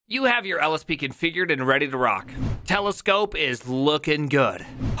You have your LSP configured and ready to rock. Telescope is looking good.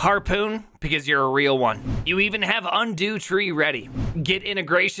 Harpoon, because you're a real one. You even have undo tree ready. Get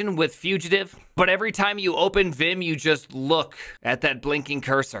integration with Fugitive, but every time you open Vim, you just look at that blinking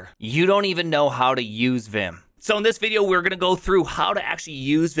cursor. You don't even know how to use Vim. So in this video, we're gonna go through how to actually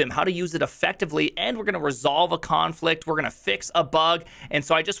use Vim, how to use it effectively, and we're gonna resolve a conflict, we're gonna fix a bug, and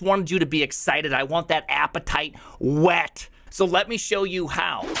so I just wanted you to be excited. I want that appetite whet. So let me show you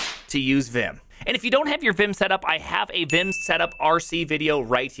how to use Vim. And if you don't have your Vim set up, I have a Vim setup RC video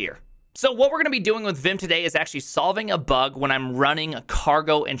right here. So what we're gonna be doing with Vim today is actually solving a bug when I'm running a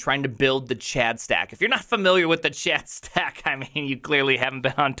cargo and trying to build the Chad stack. If you're not familiar with the Chad stack, I mean, you clearly haven't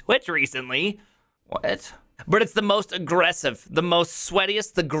been on Twitch recently. What? But it's the most aggressive, the most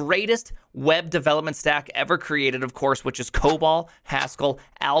sweatiest, the greatest web development stack ever created, of course, which is COBOL, Haskell,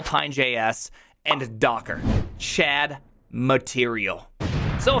 Alpine.js, and Docker. Chad material.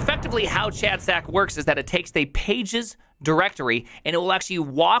 So effectively how Chad stack works is that it takes the pages directory and it will actually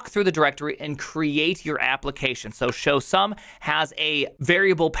walk through the directory and create your application. So show sum has a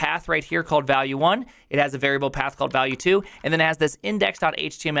variable path right here called value1. It has a variable path called value2, and then it has this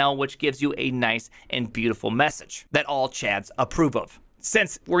index.html, which gives you a nice and beautiful message that all Chads approve of.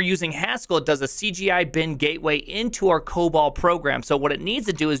 Since we're using Haskell, it does a CGI bin gateway into our COBOL program. So what it needs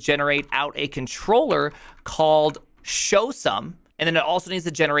to do is generate out a controller called showSum, and then it also needs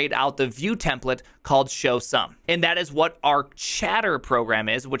to generate out the view template called showSum. And that is what our chatter program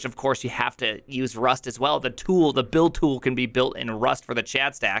is, which of course you have to use Rust as well. The tool, the build tool can be built in Rust for the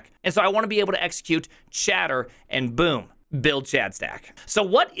Chad stack. And so I want to be able to execute chatter and boom, build Chad stack. So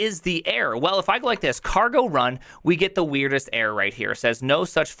what is the error? Well, if I go like this, cargo run, we get the weirdest error right here. It says no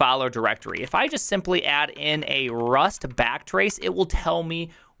such file or directory. If I just simply add in a Rust backtrace, it will tell me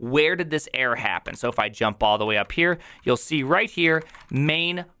where did this error happen. So if I jump all the way up here, you'll see right here,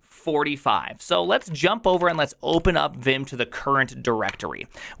 main 45. So let's jump over and let's open up Vim to the current directory.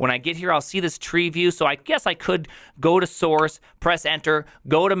 When I get here, I'll see this tree view. So I guess I could go to source, press enter,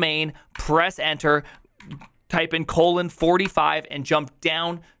 go to main, press enter, type in :45 and jump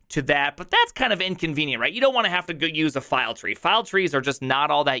down to that, but that's kind of inconvenient, right? You don't want to have to go use a file tree. File trees are just not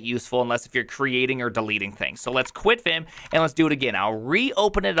all that useful unless if you're creating or deleting things. So let's quit Vim and let's do it again. I'll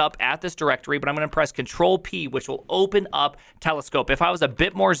reopen it up at this directory, but I'm going to press Control-P, which will open up Telescope. If I was a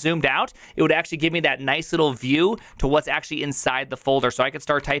bit more zoomed out, it would actually give me that nice little view to what's actually inside the folder. So I could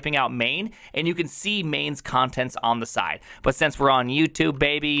start typing out main, and you can see main's contents on the side. But since we're on YouTube,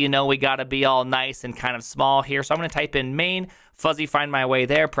 baby, you know we got to be all nice and kind of small here. So I'm going to type in main, fuzzy find my way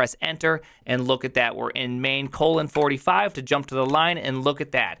there, press enter, and look at that. We're in main :45 to jump to the line, and look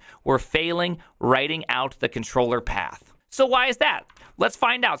at that. We're failing writing out the controller path. So why is that? Let's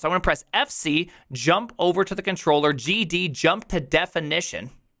find out. So I'm going to press FC, jump over to the controller, GD, jump to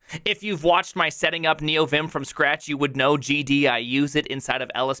definition. If you've watched my setting up neovim from scratch, you would know GD, I use it inside of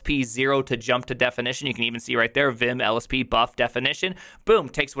LSP 0 to jump to definition. You can even see right there, Vim, LSP, buff, definition. Boom,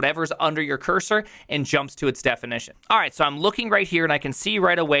 takes whatever's under your cursor and jumps to its definition. All right, so I'm looking right here and I can see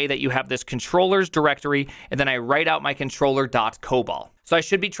right away that you have this controllers directory, and then I write out my controller.cobol. So I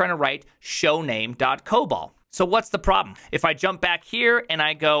should be trying to write showname.cobol. So what's the problem? If I jump back here and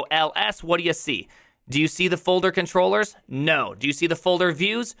I go ls, what do you see? Do you see the folder controllers? No. Do you see the folder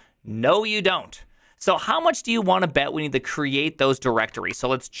views? No, you don't. So how much do you want to bet we need to create those directories? So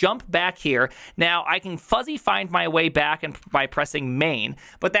let's jump back here. Now I can fuzzy find my way back and by pressing main,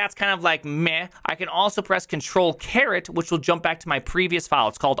 but that's kind of like meh. I can also press Control caret, which will jump back to my previous file.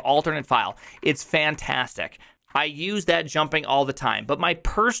 It's called alternate file. It's fantastic. I use that jumping all the time, but my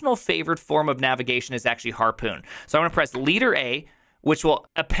personal favorite form of navigation is actually Harpoon. So I'm going to press leader A, which will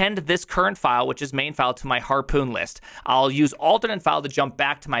append this current file, which is main file, to my Harpoon list. I'll use alternate file to jump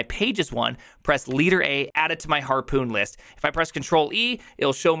back to my pages one, press leader A, add it to my Harpoon list. If I press Control E,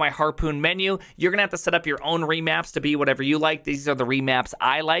 it'll show my Harpoon menu. You're gonna have to set up your own remaps to be whatever you like. These are the remaps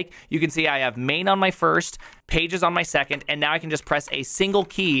I like. You can see I have main on my first, pages on my second, and now I can just press a single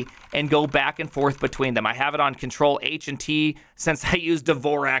key and go back and forth between them. I have it on Control H and T since I use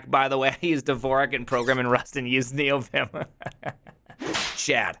Dvorak, by the way. I use Dvorak in program in Rust and use neovim.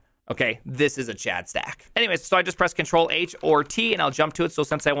 Chad. Okay, this is a Chad stack. Anyways, so I just press Control H or T and I'll jump to it. So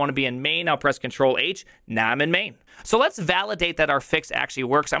since I want to be in main, I'll press Control H. Now I'm in main. So let's validate that our fix actually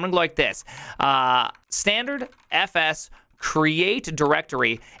works. I'm going to go like this. Standard FS create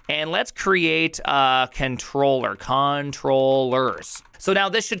directory, and let's create a controllers. So now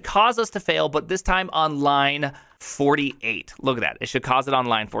this should cause us to fail, but this time on line 48. Look at that. It should cause it on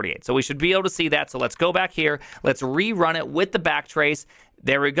line 48. So we should be able to see that. So let's go back here. Let's rerun it with the backtrace.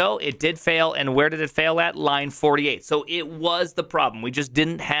 There we go. It did fail. And where did it fail at? Line 48. So it was the problem. We just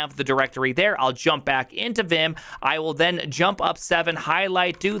didn't have the directory there. I'll jump back into Vim. I will then jump up 7,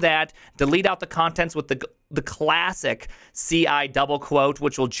 highlight, do that, delete out the contents with the classic CI double quote,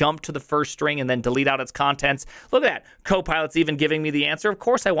 which will jump to the first string and then delete out its contents. Look at that. Copilot's even giving me the answer. Of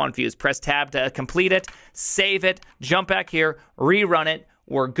course I want views. Press tab to complete it, save it, jump back here, rerun it.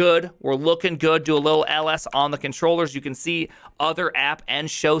 We're good. We're looking good. Do a little ls on the controllers. You can see other app and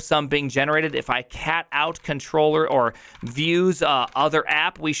show some being generated. If I cat out controller or views other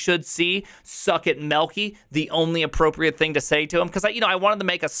app, we should see suck it Melky, the only appropriate thing to say to him. Because I wanted to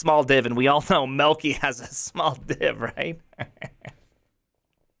make a small div, and we all know Melky has a small div, right?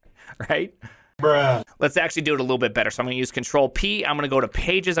 Right? Bruh. Let's actually do it a little bit better. So I'm going to use Control P. I'm going to go to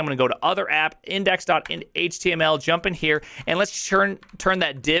Pages. I'm going to go to Other App, index.html, jump in here, and let's turn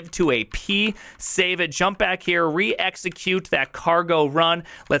that div to a P. Save it. Jump back here. Re-execute that cargo run.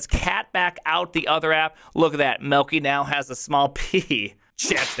 Let's cat back out the other app. Look at that. Melky now has a small P.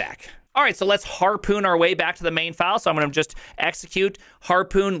 Chat stack. All right, so let's harpoon our way back to the main file. So I'm going to just execute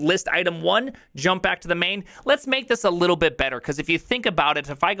harpoon list item 1, jump back to the main. Let's make this a little bit better, because if you think about it,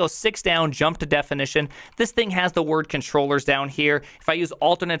 if I go 6 down, jump to definition, this thing has the word controllers down here. If I use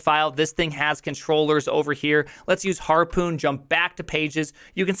alternate file, this thing has controllers over here. Let's use harpoon, jump back to pages.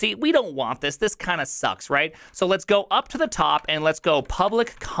 You can see we don't want this. This kind of sucks, right? So let's go up to the top and let's go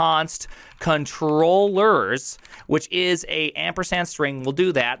public const controllers, which is a ampersand string. We'll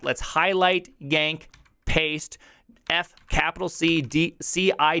do that. Let's highlight, yank, paste, F, capital C, D,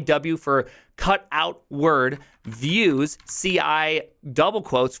 CIW for cut out word, views, CI double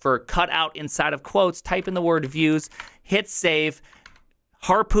quotes for cut out inside of quotes, type in the word views, hit save,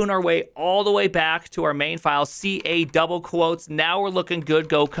 harpoon our way all the way back to our main file, CA double quotes. Now we're looking good.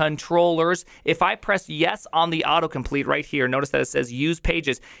 Go controllers. If I press yes on the autocomplete right here, notice that it says use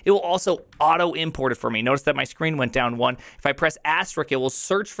pages. It will also auto import it for me. Notice that my screen went down 1. If I press asterisk, it will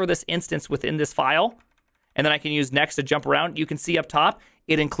search for this instance within this file. And then I can use next to jump around. You can see up top,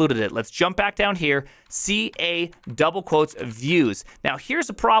 it included it. Let's jump back down here. CA double quotes views. Now here's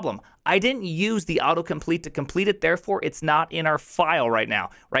the problem. I didn't use the autocomplete to complete it. Therefore, it's not in our file right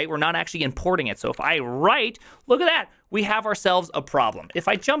now, right? We're not actually importing it. So if I write, look at that. We have ourselves a problem. If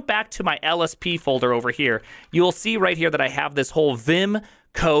I jump back to my LSP folder over here, you'll see right here that I have this whole Vim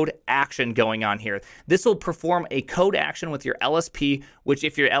code action going on here. This will perform a code action with your LSP, which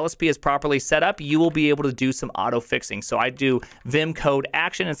if your LSP is properly set up, you will be able to do some auto fixing. So I do Vim code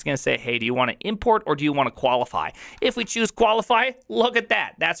action. It's going to say, hey, do you want to import or do you want to qualify? If we choose qualify, look at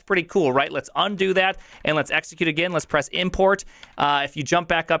that. That's pretty cool, right? Let's undo that and let's execute again. Let's press import. If you jump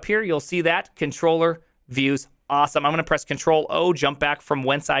back up here, you'll see that controller views. Awesome. I'm going to press Control O, jump back from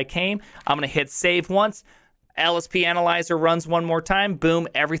whence I came. I'm going to hit save once. LSP analyzer runs one more time. Boom,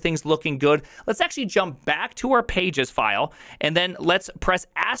 everything's looking good. Let's actually jump back to our pages file and then let's press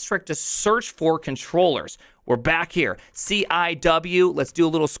asterisk to search for controllers. We're back here. CIW. Let's do a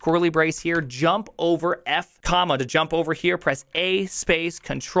little squirrely brace here. Jump over F, comma to jump over here. Press A space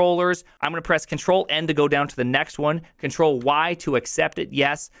controllers. I'm going to press Control N to go down to the next one. Control Y to accept it.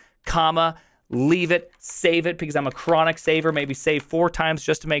 Yes, comma. Leave it, save it, because I'm a chronic saver, maybe save 4 times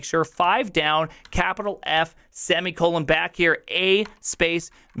just to make sure. 5 down, capital F, semicolon, back here, A,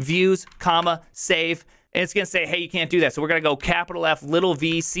 space, views, comma, save. And it's going to say, hey, you can't do that. So we're going to go capital F, little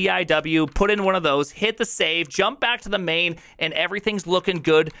v, CIW, put in one of those, hit the save, jump back to the main, and everything's looking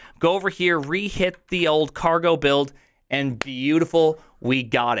good. Go over here, re-hit the old cargo build, and beautiful, we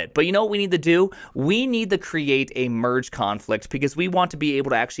got it. But you know what we need to do? We need to create a merge conflict because we want to be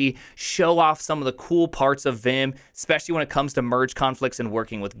able to actually show off some of the cool parts of Vim, especially when it comes to merge conflicts and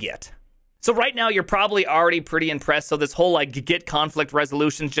working with Git. So right now, you're probably already pretty impressed. So this whole like Git conflict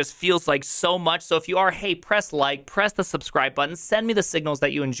resolution just feels like so much. So if you are, hey, press like, press the subscribe button, send me the signals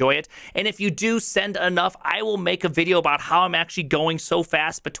that you enjoy it. And if you do send enough, I will make a video about how I'm actually going so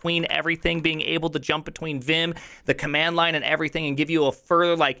fast between everything, being able to jump between Vim, the command line and everything, and give you a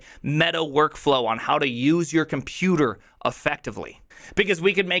further like meta workflow on how to use your computer effectively. Because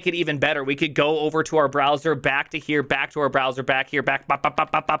we could make it even better. We could go over to our browser, back to here, back to our browser, back here, back,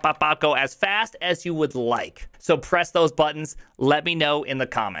 go as fast as you would like. So press those buttons. Let me know in the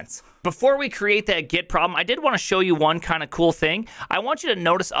comments. Before we create that Git problem, I did want to show you one kind of cool thing. I want you to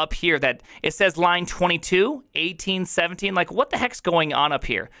notice up here that it says line 22, 18, 17. Like, what the heck's going on up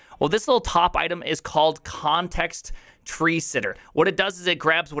here? Well, this little top item is called context tree sitter. What it does is it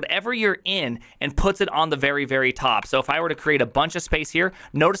grabs whatever you're in and puts it on the very, very top. So if I were to create a bunch of space here,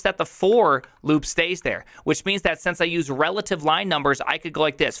 notice that the for loop stays there, which means that since I use relative line numbers, I could go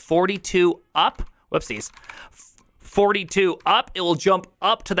like this, 42 up, whoopsies, 42 up, it will jump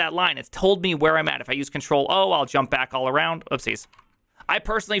up to that line. It's told me where I'm at. If I use Control O, I'll jump back all around. Oopsies. I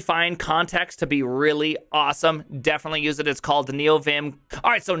personally find context to be really awesome. Definitely use it. It's called the neovim.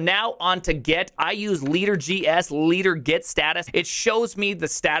 All right, so now on to get. I use leader.gs, leader get status. It shows me the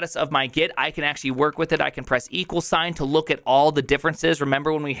status of my get. I can actually work with it. I can press equal sign to look at all the differences.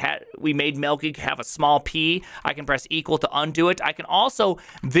 Remember when we made Milky have a small p? I can press equal to undo it. I can also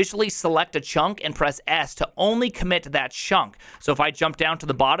visually select a chunk and press S to only commit to that chunk. So if I jump down to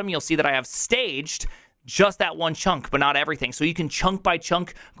the bottom, you'll see that I have staged just that one chunk, but not everything. So you can chunk by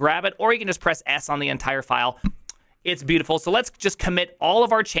chunk grab it, or you can just press S on the entire file. It's beautiful. So let's just commit all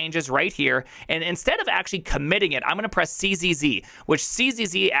of our changes right here. And instead of actually committing it, I'm going to press CZZ, which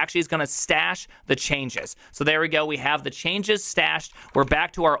CZZ actually is going to stash the changes. So there we go. We have the changes stashed. We're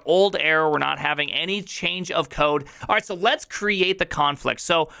back to our old error. We're not having any change of code. All right, so let's create the conflict.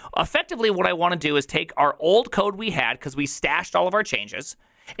 So effectively what I want to do is take our old code we had, because we stashed all of our changes,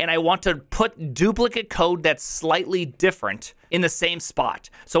 and I want to put duplicate code that's slightly different in the same spot.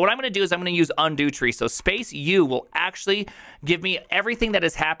 So what I'm going to do is I'm going to use undo tree. So space U will actually give me everything that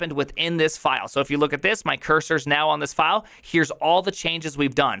has happened within this file. So if you look at this, my cursor's now on this file. Here's all the changes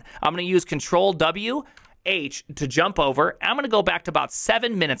we've done. I'm going to use Control W, H to jump over. I'm going to go back to about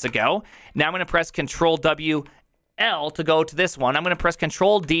 7 minutes ago. Now I'm going to press Control W, L to go to this one. I'm going to press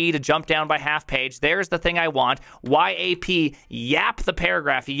Control D to jump down by half page. There's the thing I want. YAP, yap the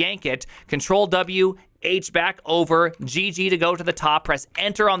paragraph, yank it. Control W, H back over, GG to go to the top. Press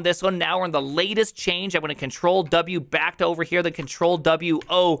enter on this one. Now we're in the latest change. I'm going to Control W back to over here, then Control W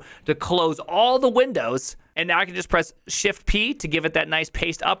O to close all the windows. And now I can just press Shift P to give it that nice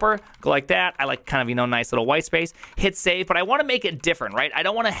paste upper. Go like that. I like kind of, nice little white space. Hit save, but I want to make it different, right? I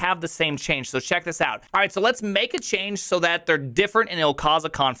don't want to have the same change. So check this out. All right, so let's make a change so that they're different and it'll cause a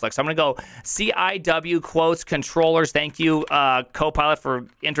conflict. So I'm going to go CIW quotes controllers. Thank you, Copilot, for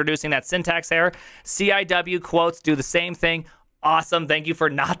introducing that syntax error. CIW quotes, do the same thing. Awesome. Thank you for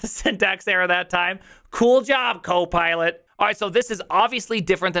not the syntax error that time. Cool job, Copilot. All right, so this is obviously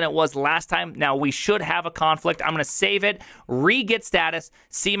different than it was last time. Now, we should have a conflict. I'm going to save it, re-get status,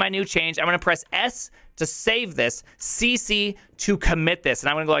 see my new change. I'm going to press S to save this, CC to commit this. And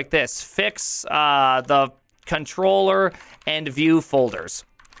I'm going to go like this, fix the controller and view folders.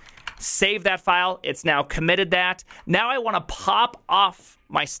 Save that file. It's now committed that. Now I want to pop off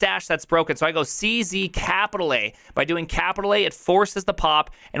my stash that's broken. So I go CZ capital A. By doing capital A, it forces the pop,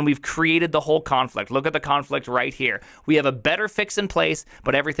 and we've created the whole conflict. Look at the conflict right here. We have a better fix in place,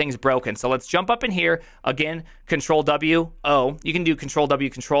 but everything's broken. So let's jump up in here. Again, Control W, O. You can do Control W,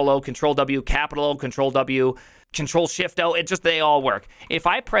 Control O, Control W, capital O, Control W, Control Shift O. They all work. If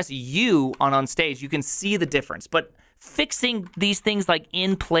I press U on unstage, you can see the difference. But fixing these things like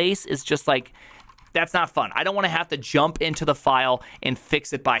in place is just like, that's not fun. I don't want to have to jump into the file and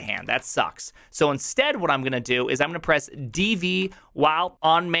fix it by hand. That sucks. So instead, what I'm going to do is I'm going to press DV while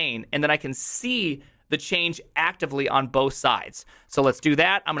on main, and then I can see the change actively on both sides. So let's do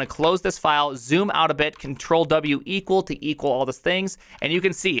that. I'm going to close this file, zoom out a bit, Control W equal to equal all these things, and you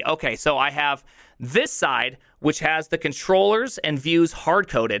can see, okay, so I have this side, which has the controllers and views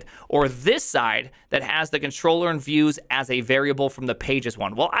hard-coded, or this side that has the controller and views as a variable from the pages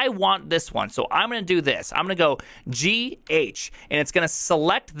one. Well, I want this one, so I'm going to do this. I'm going to go GH, and it's going to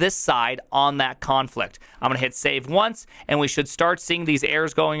select this side on that conflict. I'm going to hit save once, and we should start seeing these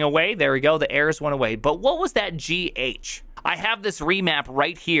errors going away. There we go. The errors went away. But what was that GH? I have this remap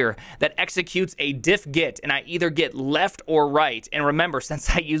right here that executes a diff get, and I either get left or right. And remember, since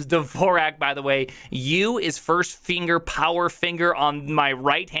I use Dvorak, by the way, U is first finger, power finger on my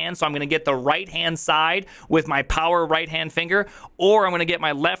right hand, so I'm going to get the right hand side with my power right hand finger, or I'm going to get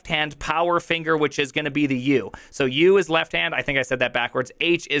my left hand power finger, which is going to be the U. So U is left hand. I think I said that backwards.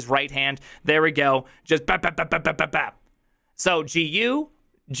 H is right hand. There we go. Just bap, bap, bap, bap, bap, bap, bap. So GU,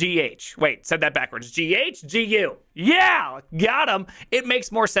 GH. Wait, said that backwards. GH, GU. Yeah, got him. It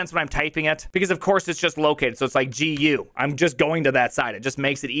makes more sense when I'm typing it because, of course, it's just located. So it's like GU. I'm just going to that side. It just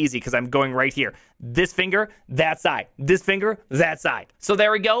makes it easy because I'm going right here. This finger, that side. This finger, that side. So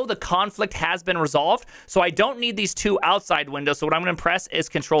there we go. The conflict has been resolved. So I don't need these two outside windows. So what I'm going to press is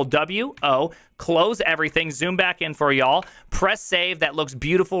Control W, O, close everything, zoom back in for y'all, press save. That looks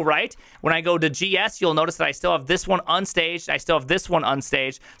beautiful, right? When I go to GS, you'll notice that I still have this one unstaged. I still have this one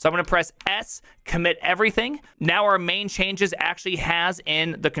unstaged. So I'm going to press S, commit everything. Now our main changes actually has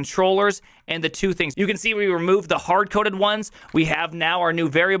in the controllers and the two things. You can see we removed the hard-coded ones. We have now our new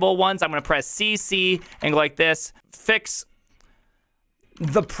variable ones. I'm going to press CC and go like this. Fix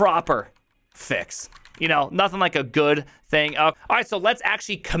the proper fix. You know, nothing like a good thing. All right, so let's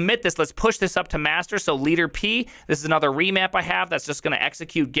actually commit this. Let's push this up to master. So leader P, this is another remap I have that's just going to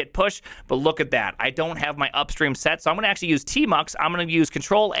execute git push. But look at that. I don't have my upstream set. So I'm going to actually use tmux. I'm going to use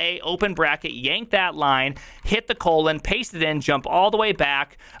control A, open bracket, yank that line, hit the colon, paste it in, jump all the way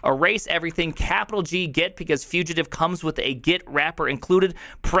back, erase everything, capital G git, because Fugitive comes with a git wrapper included.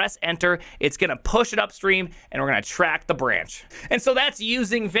 Press enter. It's going to push it upstream, and we're going to track the branch. And so that's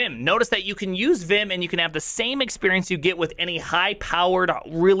using Vim. Notice that you can use Vim and you can have the same experience you get with any high-powered,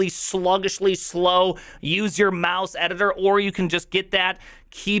 really sluggishly slow, use your mouse editor, or you can just get that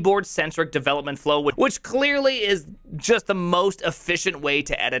keyboard-centric development flow, which clearly is just the most efficient way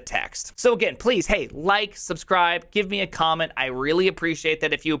to edit text. So again, please, hey, like, subscribe, give me a comment. I really appreciate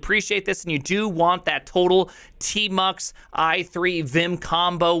that. If you appreciate this and you do want that total tmux i3 Vim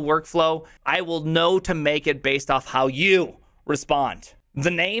combo workflow, I will know to make it based off how you respond.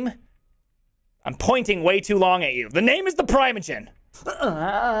 The name? I'm pointing way too long at you. The name is the Primogen.